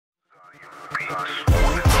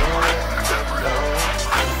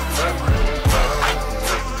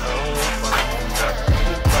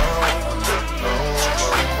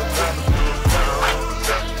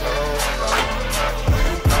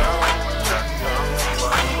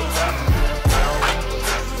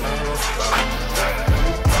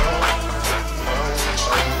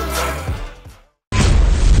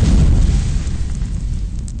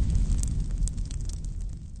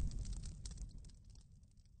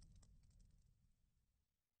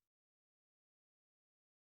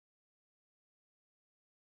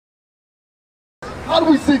How do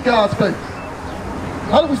we seek God's face?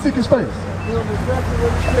 How do we seek his face?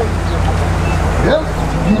 Yeah,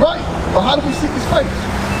 you're right. But how do we seek his face?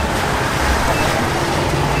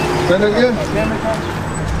 Say that again.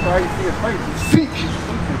 Seek.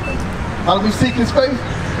 How do we seek his face?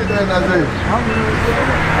 I'm going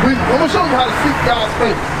to show you how to seek God's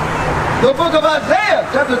face. The book of Isaiah,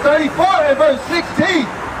 chapter 34 and verse 16.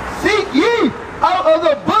 Seek ye out of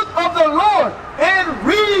the book of the Lord and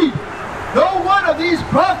read. No one of these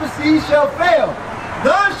prophecies shall fail.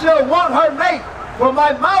 None shall want her mate. For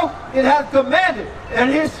my mouth it hath commanded, and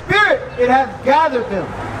his spirit it hath gathered them.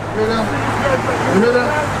 You hear that? You hear that?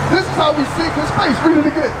 This is how we seek his face. Read it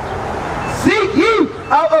again. Seek ye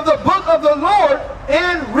out of the book of the Lord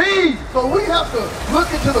and read. So we have to look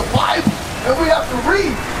into the Bible and we have to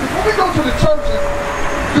read. When we go to the churches,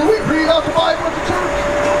 do we read out the Bible at the church?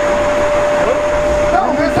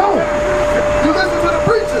 No, we don't. You listen to the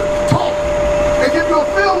preacher talk and give you a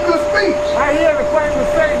feel-good speech. I hear the claim of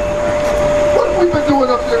Satan. What have we been doing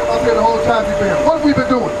up there the whole time you've been here? What have we been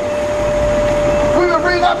doing? We've been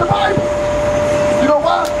reading out the Bible. You know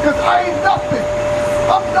why? Because I ain't nothing.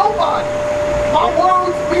 I'm nobody. My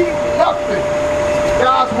words mean nothing.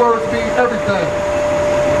 God's words mean everything.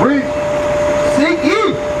 Read. Seek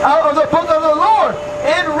ye out of the book of the Lord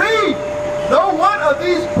and read. No one of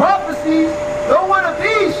these prophecies, no one of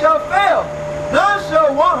these shall fail. None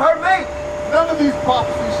shall want her mate. None of these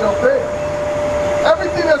prophecies shall fail.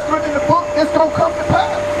 Everything that's written in the book is going to come to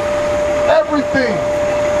pass. Everything.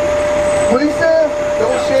 What he says,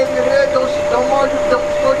 don't shave your head, don't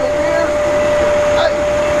destroy your beard. Hey,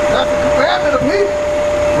 that's a commandment of his.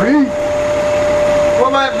 Read. For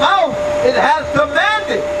my mouth it hath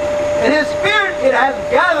commanded, and his spirit it hath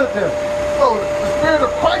gathered them. So the spirit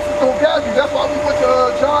of Christ is going to gather you. That's why we went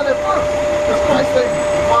to John at first. Because Christ said,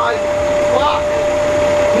 my flock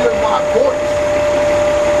hear my voice.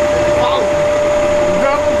 And follow me.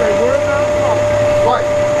 Right.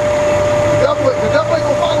 The devil ain't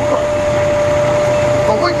going to follow Christ.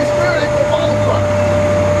 The wicked spirit ain't going to follow Christ.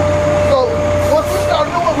 So once we start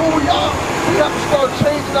knowing who we are, we have to start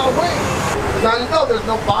changing our ways. Now you know there's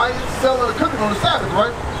no buying, selling, or cooking on the Sabbath,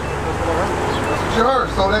 right? That's what you heard.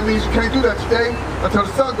 So that means you can't do that today until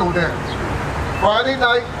the sun goes down. Friday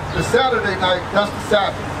night to Saturday night, that's the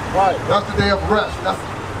Sabbath. Right. That's the day of rest.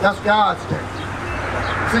 That's God's day.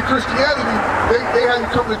 See, Christianity, they had you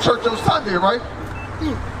come to church on Sunday, right?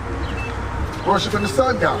 Worshiping the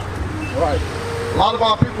sun god. Right. A lot of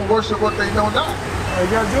our people worship what they know not. All you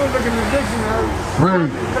gotta do is look in the dictionary.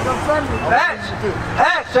 Read.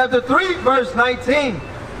 Acts chapter 3 verse 19.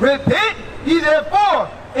 Repent ye therefore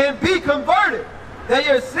and be converted, that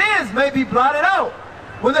your sins may be blotted out,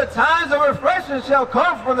 when the times of refreshing shall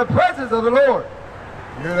come from the presence of the Lord.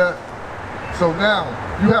 You hear that? So now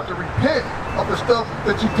you have to repent of the stuff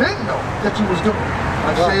that you didn't know that you was doing.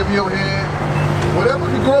 Like shaving your head. Whatever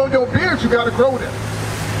can grow in your beard, you gotta grow that.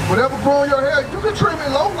 Whatever grow in your hair, you can trim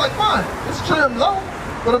it low like mine. It's trimmed low,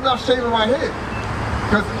 but I'm not shaving my head.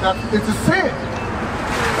 Because it's a sin.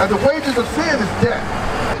 And the wages of sin is death.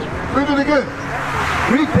 Read it again.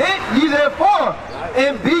 Repent ye therefore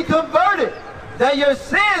and be converted, that your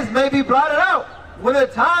sins may be blotted out, when the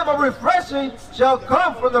time of refreshing shall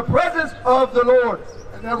come from the presence of the Lord.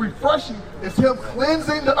 And that refreshing is him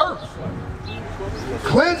cleansing the earth.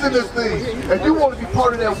 Cleansing this thing. And you want to be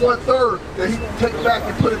part of that 1/3 that he can take back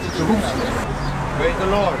and put it to Jerusalem. Praise the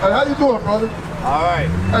Lord. Hey, how you doing, brother? All right.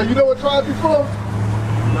 Hey, you know what tribe you from?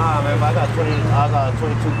 Nah, man, I got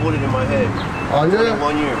 22 bullets in my head. Oh, yeah?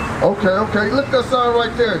 1 year. Okay. Look at that sign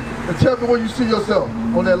right there. And tell me where you see yourself.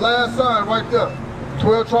 On that last sign right there.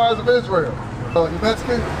 12 tribes of Israel. You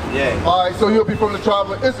Mexican? Yeah. All right, so you'll be from the tribe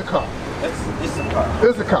of Issachar. That's Issachar.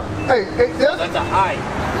 Issachar. Hey, that's a high.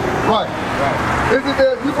 Right. Isn't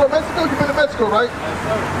there, you from Mexico? You've been to Mexico, right? Yes,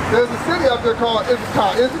 sir. There's a city out there called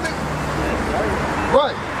Issachar, isn't it?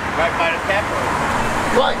 Right. Right by the capital.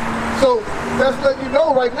 Right. So that's letting you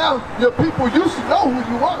know right now, your people used to know who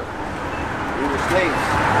you were. We were slaves.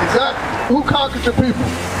 Exactly. Who conquered your people?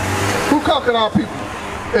 Who conquered our people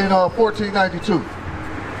in 1492?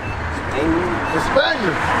 The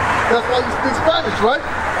Spaniards. That's why you speak Spanish, right?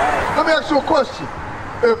 Let me ask you a question.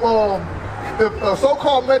 If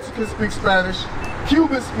so-called Mexicans speak Spanish,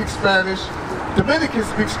 Cubans speak Spanish, Dominicans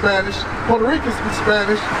speak Spanish, Puerto Ricans speak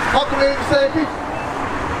Spanish, how come they ain't the same people?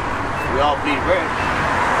 We all bleed red.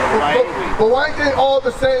 But why ain't they all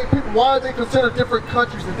the same people? Why are they considered different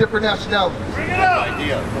countries and different nationalities? Bring it up. No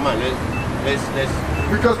idea. Come on, let's.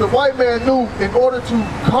 Because the white man knew in order to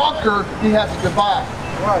conquer, he has to divide.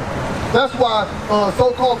 Right. That's why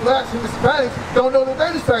so-called blacks and Hispanics don't know that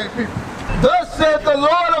they're the same people. Thus saith the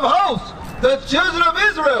Lord of hosts, The children of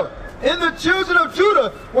Israel and the children of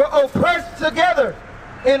Judah were oppressed together,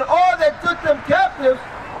 and all that took them captives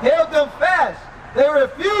held them fast. They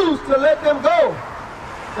refused to let them go.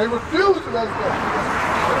 They refused to let us go.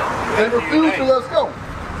 They refused to let us go.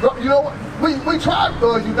 You know what? We tried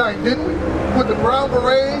to unite, didn't we? With the Brown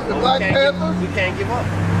Berets, the Black Panthers. We can't give up.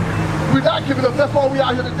 We're not giving up. That's why we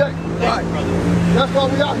out here today. Right. That's why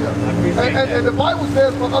we out here. And the Bible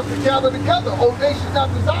says for us to gather together. O nation not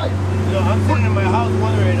desired. You know, I'm sitting in my house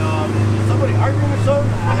wondering, is somebody arguing with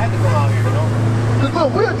something? I had to go out here, you know? Because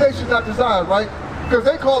look, we're a nation not desired, right? Because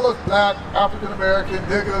they call us black, African American,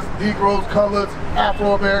 niggas, Negroes, coloreds,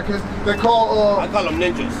 Afro Americans. They call I call them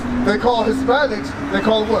ninjas. They call Hispanics, they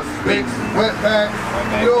call them what? Spinks, wetbacks,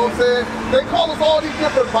 you know what I'm saying? They call us all these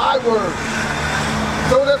different bywords.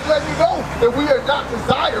 So that's letting you know that we are not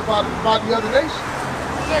desired by the other nations.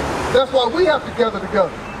 That's why we have to gather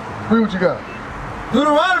together. Read what you got.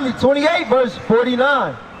 Deuteronomy 28 verse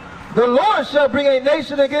 49. The Lord shall bring a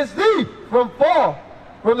nation against thee from far,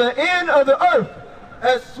 from the end of the earth,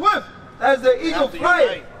 as swift as the eagle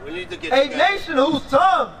flieth. A nation whose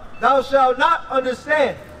tongue thou shalt not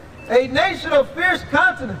understand. A nation of fierce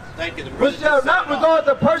countenance, which shall not regard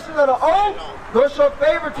the person of the old, nor show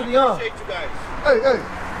favor to the young. Hey.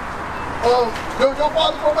 Your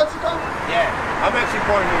father from Mexico? Yeah, I'm actually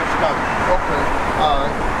born here in Chicago. Okay, all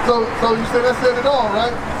right. So you said that said it all,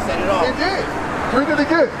 right? Said it all. It did. Read it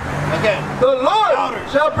again. Again. The Lord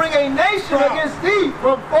shall bring a nation against thee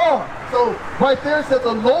from far. So right there it said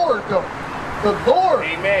the Lord though. The Lord.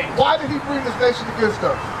 Amen. Why did he bring this nation against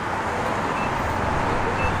us?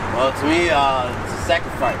 Well, to me, it's a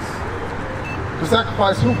sacrifice. To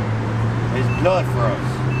sacrifice who? His blood for us.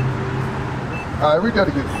 All right, read that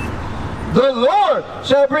again. The Lord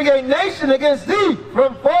shall bring a nation against thee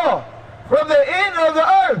from far, from the end of the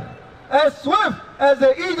earth, as swift as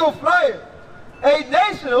the eagle flieth. A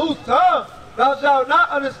nation whose tongue thou shalt not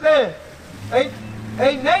understand. A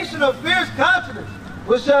nation of fierce countenance,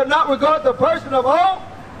 which shall not regard the person of old,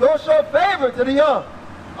 nor show favor to the young.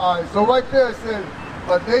 All right, so right there it said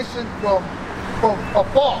a nation from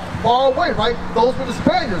afar, far away, right? Those were the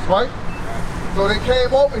Spaniards, right? So they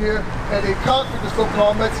came over here and they conquered the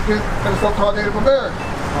so-called Mexicans and the so-called Native Americans,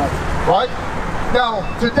 right? Now,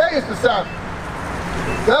 today is the Sabbath.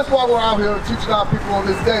 That's why we're out here teaching our people on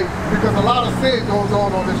this day, because a lot of sin goes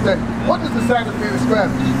on this day. What does the Sabbath mean in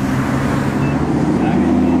Spanish?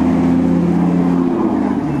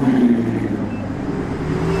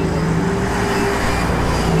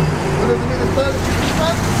 What does it mean in Spanish?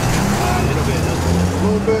 A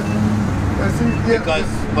little bit. And see, yeah. Because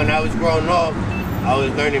when I was growing up, I was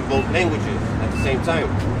learning both languages at the same time.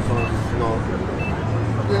 So, you know,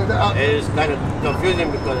 it's kind of confusing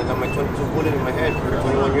because I got my 22 bullet in my head for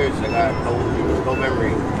 21 years. I got no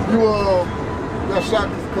memory. You got shot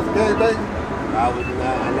because of gangbanging? I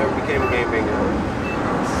never became a gangbanger.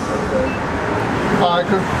 Okay. All right,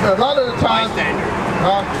 because a lot of the time... Bystander.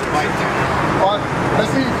 Huh? Bystander. And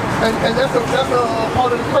see, and that's a part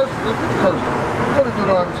of the curse. That's the curse. Go to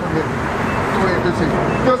Deuteronomy 28:15.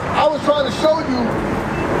 Because I was trying to show you,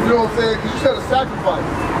 you know what I'm saying, because you said a sacrifice.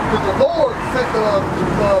 Because the Lord sent the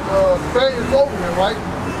Spaniards over here, right?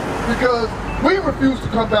 Because we refuse to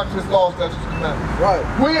come back to his law, statutes, and commandments. Right.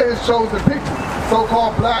 We are his chosen people,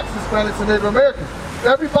 so-called blacks, Hispanics, and Native Americans.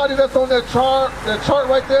 Everybody that's on that chart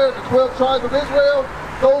right there, the 12 tribes of Israel,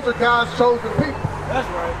 those are God's chosen people. That's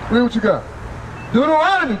right. Read what you got.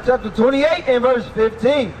 Deuteronomy chapter 28 and verse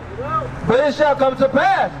 15. But it shall come to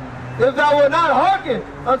pass, if thou wilt not hearken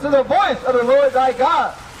unto the voice of the Lord thy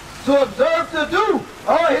God, to observe to do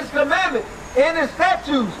all his commandments and his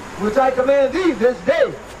statutes, which I command thee this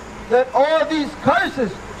day, that all these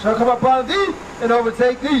curses shall come upon thee and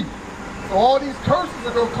overtake thee. So all these curses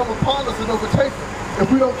are going to come upon us and overtake us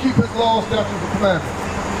if we don't keep his law, statutes, and commandments.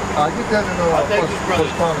 All right, get that in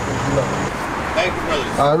First Chronicles. Thank you,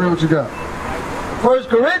 brothers. All right, read what you got. 1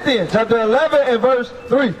 Corinthians chapter 11 and verse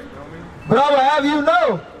 3. But I will have you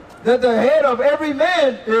know that the head of every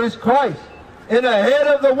man is Christ, and the head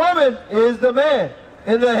of the woman is the man,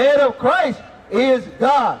 and the head of Christ is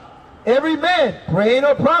God. Every man praying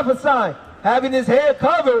or prophesying, having his head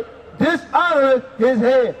covered, dishonoreth his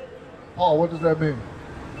head. Paul, what does that mean?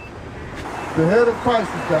 The head of Christ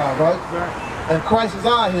is God, right? Exactly. And Christ is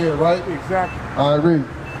our head, right? Exactly. All right, read.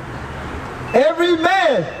 Every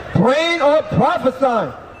man praying or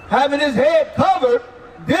prophesying, having his head covered,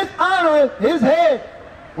 dishonoreth his head.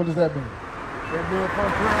 What does that mean? That man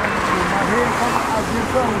come praying with my head come out, give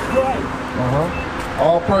something Christ.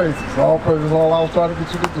 All praises. All praises. All I was trying to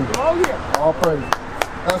get you to do. Oh yeah. All praises.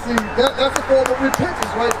 Now see, that's a form of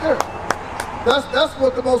repentance right there. That's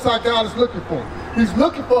what the Most High God is looking for. He's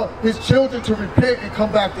looking for his children to repent and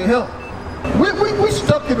come back to him. We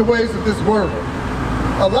stuck in the ways of this world.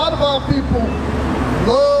 A lot of our people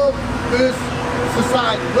love this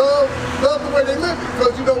society, love the way they live,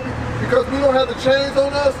 because you know, because we don't have the chains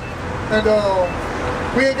on us, and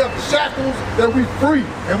we ain't got the shackles, that we free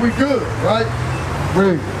and we good, right?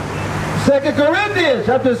 Read. 2 Corinthians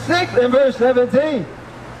chapter 6 and verse 17.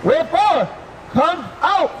 Wherefore, come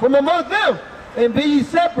out from among them, and be ye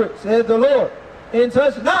separate, saith the Lord, and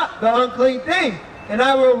touch not the unclean thing, and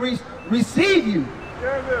I will receive you.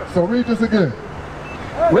 So read this again.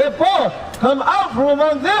 Wherefore, come out from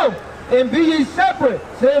among them, and be ye separate,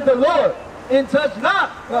 saith the Lord, and touch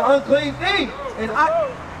not the unclean thing, and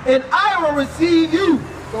I will receive you.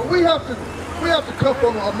 So we have to come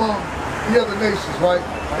from among the other nations, right?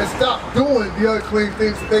 And stop doing the unclean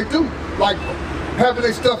things that they do, like having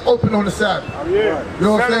their stuff open on the Sabbath. Oh, yeah. You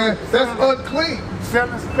know what I'm saying? That's unclean.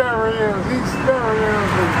 Selling stereos, eating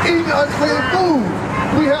stereos. Eating unclean food.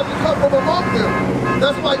 We have to come from among them.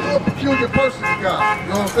 That's why you're a peculiar person to God.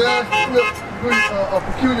 You know what I'm saying? We're a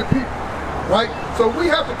peculiar people, right? So we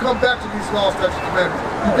have to come back to these laws, statutes, and commandments.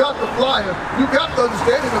 You got the flyer. You got the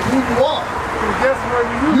understanding of who you are. And guess what?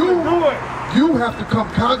 You do it. You have to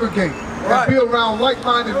come congregate and be around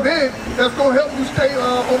like-minded men that's going to help you stay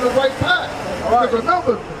on the right path. Because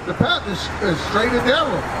remember, the path is straight and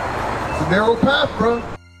narrow. It's a narrow path, bro.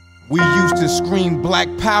 We used to scream black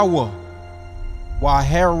power while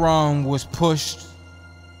Heron was pushed.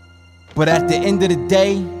 But at the end of the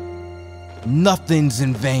day, nothing's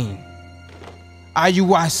in vain.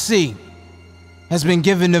 IUIC has been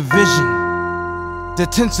given a vision. The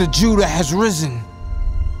tents of Judah has risen.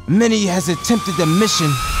 Many has attempted the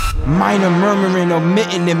mission, minor murmuring,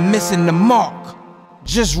 omitting, and missing the mark.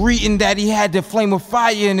 Just reading that he had the flame of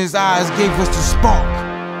fire in his eyes gave us the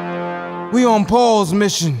spark. We on Paul's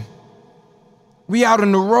mission. We out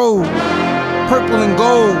on the road, purple and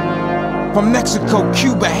gold, from Mexico,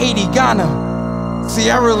 Cuba, Haiti, Ghana,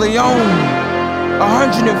 Sierra Leone.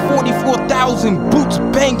 144,000 boots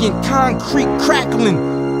banging, concrete crackling.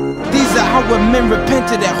 These are our men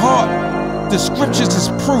repented at heart. The scriptures is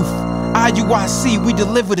proof. IUIC, we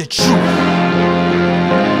deliver the truth.